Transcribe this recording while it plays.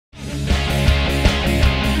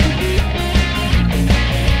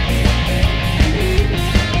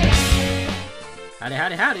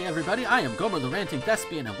Howdy everybody, I am Gomer the Ranting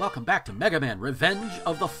Thespian, and welcome back to Mega Man Revenge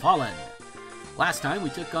of the Fallen. Last time we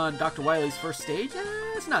took on Dr. Wily's first stage,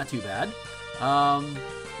 it's not too bad.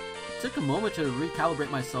 Took a moment to recalibrate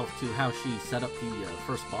myself to how she set up the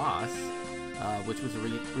first boss, which was a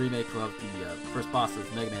remake of the first boss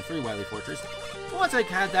of Mega Man 3 Wily Fortress. But once I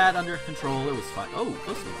had that under control, it was fine. Oh,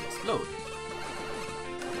 those things explode.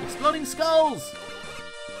 Exploding skulls!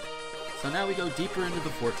 So now we go deeper into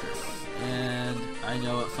the fortress, and I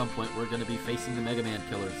know at some point we're going to be facing the Mega Man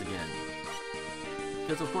killers again.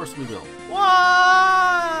 Because of course we will.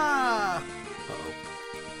 Wah! Uh-oh.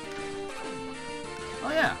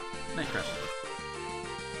 Oh yeah, Night Crush.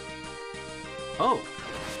 Oh!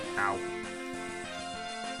 Ow.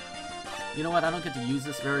 You know what, I don't get to use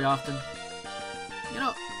this very often. You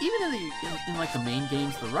know, even in like the main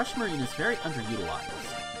games, the Rush Marine is very underutilized.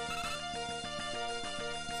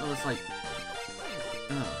 So it's like,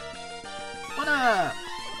 oh. What up?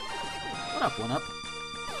 What up, one up?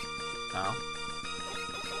 Oh.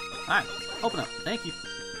 Hi, open up, thank you.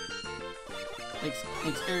 Makes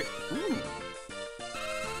air, ooh.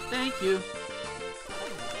 Thank you.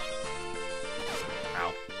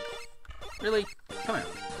 Ow. Really? Come here,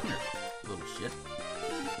 little shit.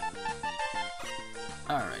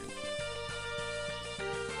 Alrighty.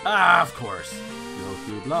 Ah, of course.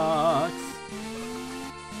 Goku blocks.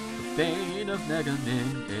 Bane of Mega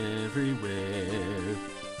Man everywhere.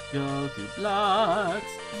 Goku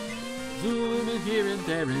blocks. Zooming here and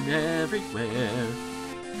there and everywhere.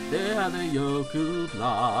 They are the Yoku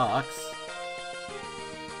blocks.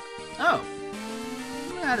 Oh.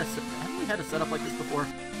 Haven't we had a setup like this before?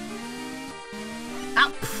 Ow!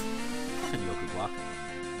 Fucking Yoku block.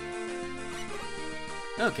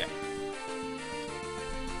 Okay.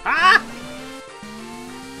 Ah!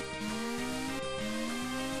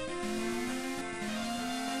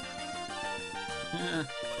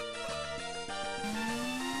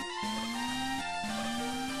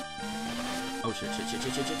 Oh shit.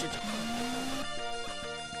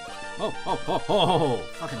 Oh.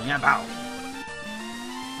 Fucking yambow.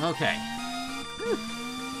 Okay.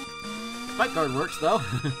 Spike guard works though.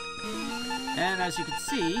 And as you can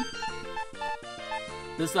see,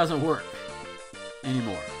 this doesn't work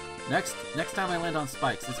anymore. Next time I land on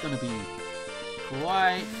spikes, it's gonna be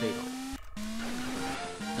quite fatal.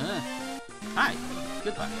 Hi.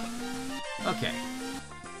 Goodbye. Okay.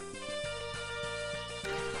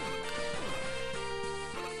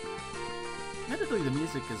 Admittedly, the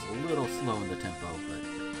music is a little slow in the tempo,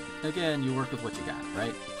 but again, you work with what you got,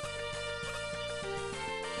 right?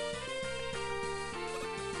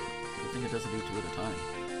 Good thing it doesn't do two at a time.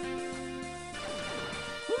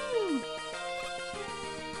 Woo!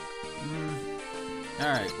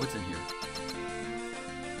 Alright, what's in here?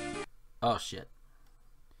 Oh, shit.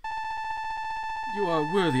 You are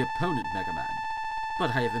a worthy opponent, Mega Man, but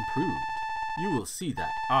I have improved. You will see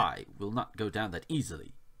that I will not go down that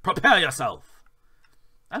easily. Prepare yourself!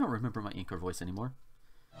 I don't remember my Enker voice anymore.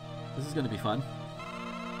 This is going to be fun.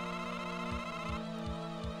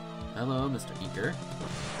 Hello, Mr. Enker.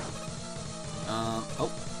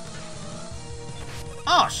 Oh.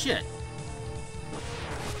 Oh, shit!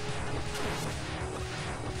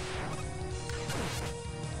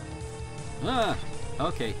 Ah!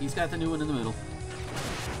 Okay, he's got the new one in the middle.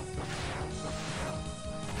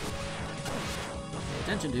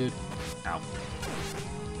 Attention, dude. Ow.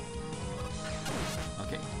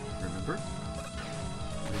 Okay, remember?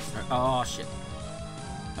 Oh, shit.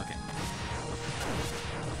 Okay.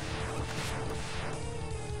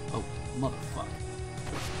 Oh, motherfucker.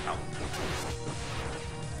 Ow.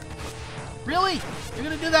 Really? You're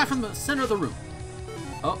gonna do that from the center of the room?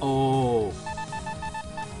 Uh-oh.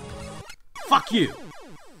 Fuck you!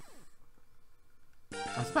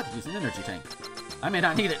 I was about to use an energy tank. I may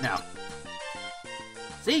not need it now.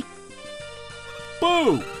 See?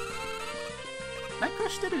 Boo! Night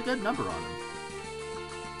Crush did a good number on him.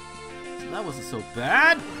 So that wasn't so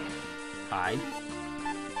bad. Hi.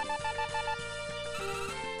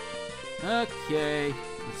 Okay.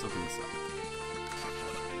 Let's open this up.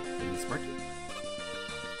 Any Sparky?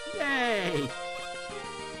 Yay!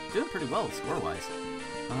 Doing pretty well score-wise.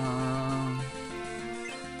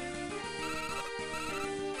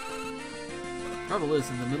 Trouble is,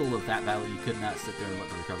 in the middle of that battle, you could not sit there and let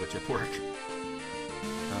the recover chip work.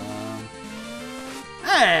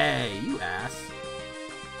 Hey, you ass!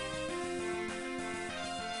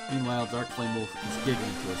 Meanwhile, Dark Flame Wolf is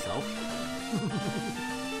giggling to herself.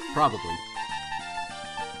 Probably.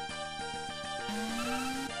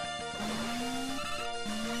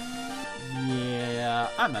 Yeah,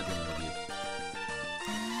 I'm not dealing with you.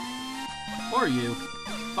 Or you.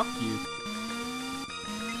 Fuck you.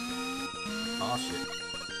 Oh shit.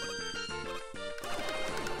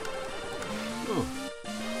 Ooh.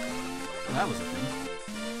 Well, that was a thing.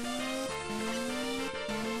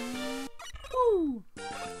 Woo!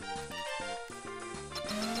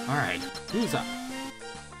 Alright, who's up?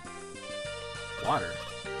 Water.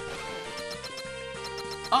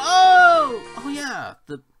 Oh! Oh yeah!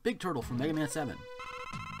 The big turtle from Mega Man 7.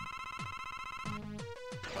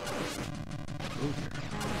 Oh dear.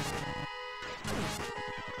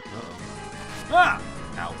 Uh-oh. Ah!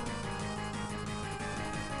 Ow.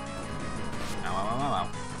 Ow, ow, ow, ow, ow.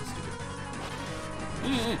 That's stupid.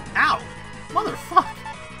 Ow! Motherfuck!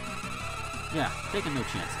 Yeah, taking no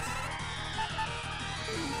chances.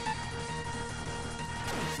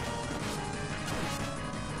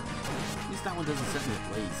 At least that one doesn't set me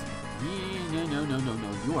ablaze. No, no, no, no, no.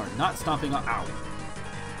 You are not stomping on... Ow!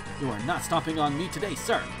 You are not stomping on me today,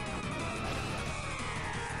 sir!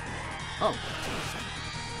 Oh.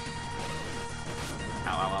 Ow,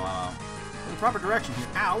 ow, ow, ow, ow. In the proper direction here.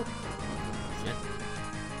 Ow! Shit.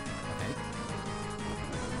 Okay.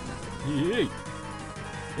 Hey!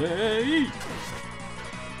 Hey!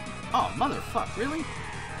 Oh, motherfuck, really?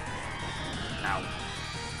 Ow.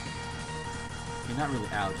 Okay, not really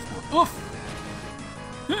ow, just more oof!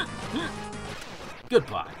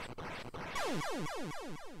 Goodbye.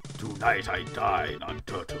 Tonight I dine on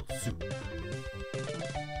turtle soup.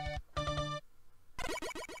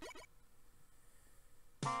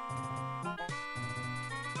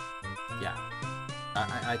 Yeah.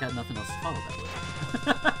 I got nothing else to follow that with.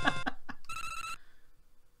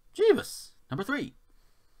 Jeebus! Number 3.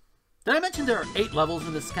 Did I mention there are 8 levels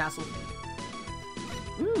in this castle?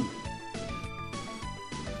 Ooh.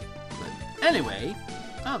 But anyway...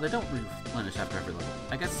 Oh, they don't replenish after every level.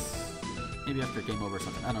 I guess... Maybe after game over or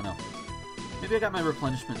something. I don't know. Maybe I got my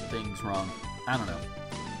replenishment things wrong. I don't know.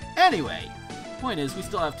 Anyway! Point is, we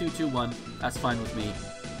still have 2, 2, 1. That's fine with me.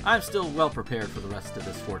 I'm still well prepared for the rest of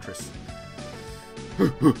this fortress.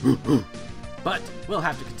 But we'll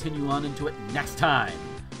have to continue on into it next time.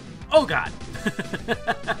 Oh god!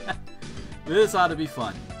 This ought to be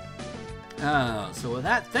fun. So with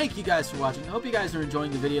that, thank you guys for watching. I hope you guys are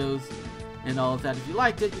enjoying the videos and all of that. If you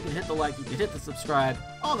liked it, you can hit the like, you can hit the subscribe,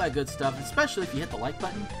 all that good stuff. Especially if you hit the like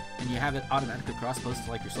button and you have it automatically cross-post to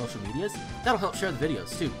like your social medias. That'll help share the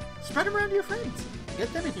videos too. Spread them around to your friends.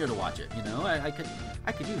 Get them in here to watch it. You know, I could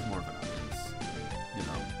use more of an audience. You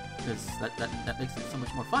know, because that makes it so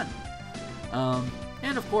much more fun.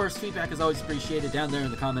 And of course, feedback is always appreciated down there in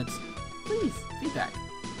the comments. Please, feedback.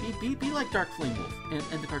 Be like Dark Flame Wolf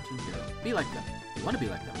and the cartoon hero. Be like them. You want to be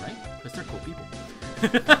like them, right? Because they're cool people.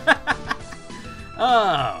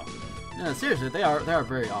 Oh, no, seriously, they are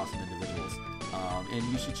very awesome individuals. And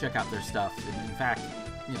you should check out their stuff. And in fact,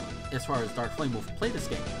 you know, as far as Dark Flame Wolf, play this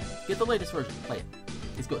game. Get the latest version. Play it.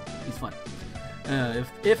 It's good. It's fun.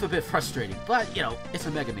 If a bit frustrating, but you know, it's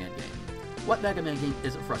a Mega Man game. What Mega Man game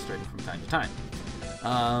isn't frustrating from time to time?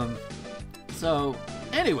 So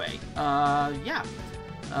anyway, yeah.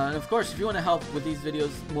 And of course, if you want to help with these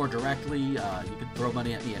videos more directly, you can throw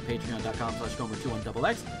money at me at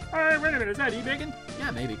patreon.com/Gomer21XX. Hey, wait a minute, is that e-bacon?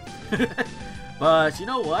 Yeah, maybe. But you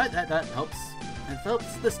know what? That helps. It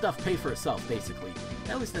helps this stuff pay for itself, basically.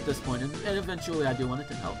 At least at this point, and eventually I do want it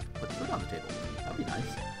to help put food on the table. That'd be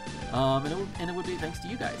nice. And it would be thanks to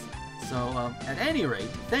you guys. So, at any rate,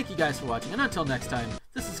 thank you guys for watching, and until next time,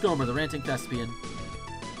 this is Gomer, the Ranting Thespian,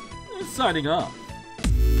 signing off.